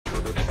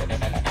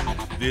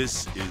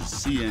This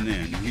is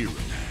CNN Heroes.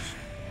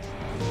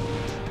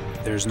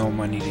 There's no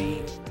money to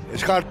eat.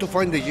 It's hard to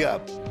find a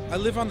job. I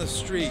live on the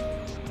street.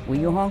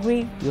 When you're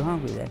hungry,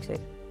 that's it.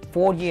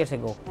 4 years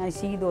ago, I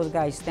see those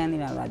guys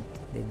standing out like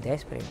they're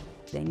desperate.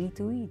 They need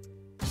to eat.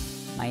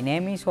 My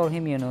name is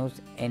Jorge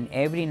Munoz, and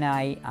every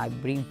night I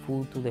bring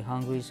food to the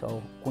hungry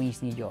of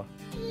Queens, New York.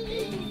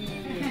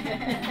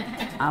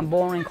 I'm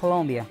born in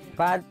Colombia,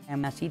 but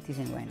I'm a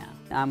citizen right now.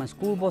 I'm a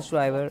school bus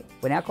driver.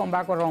 When I come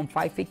back around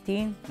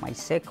 5:15, my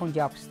second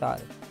job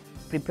started.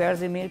 Prepare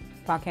the milk,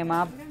 pack them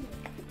up.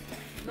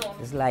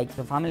 It's like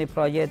the family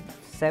project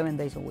 7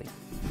 days a week.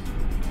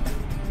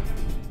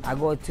 I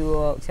go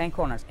to St.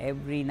 Corners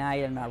every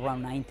night and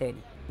around 9:30.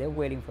 They're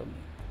waiting for me.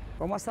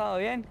 ¿Cómo ha estado?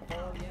 ¿Bien?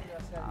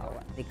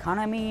 The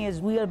economy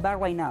is real bad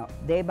right now.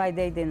 Day by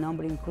day, the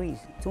number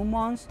increased. 2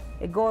 months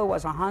ago, it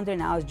was 100,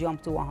 now it's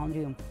jumped to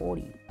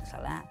 140. It's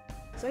a lot.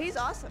 So he's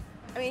awesome.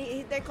 I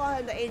mean, they call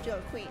him the Angel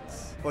of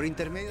Queens.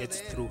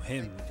 It's through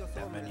him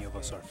that many of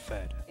us are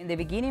fed. In the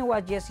beginning, it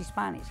was just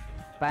Spanish,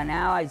 but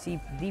now I see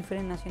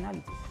different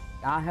nationalities.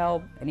 I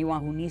help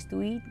anyone who needs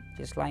to eat,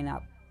 just line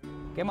up.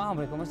 ¿Qué más,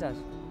 hombre? ¿Cómo estás?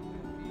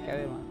 ¿Qué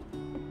ver, man?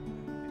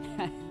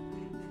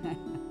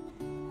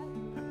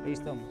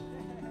 Listo.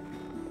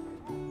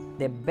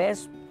 The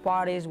best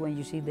part is when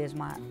you see them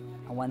smile.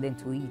 I want them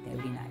to eat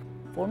every night.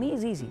 For me,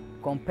 it's easy.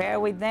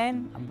 Compare with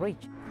them, I'm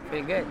rich.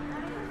 Feel good.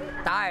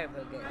 Tired,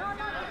 but good.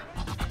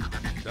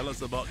 Tell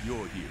us about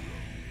your hero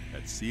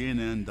at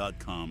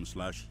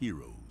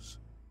cnn.com/hero.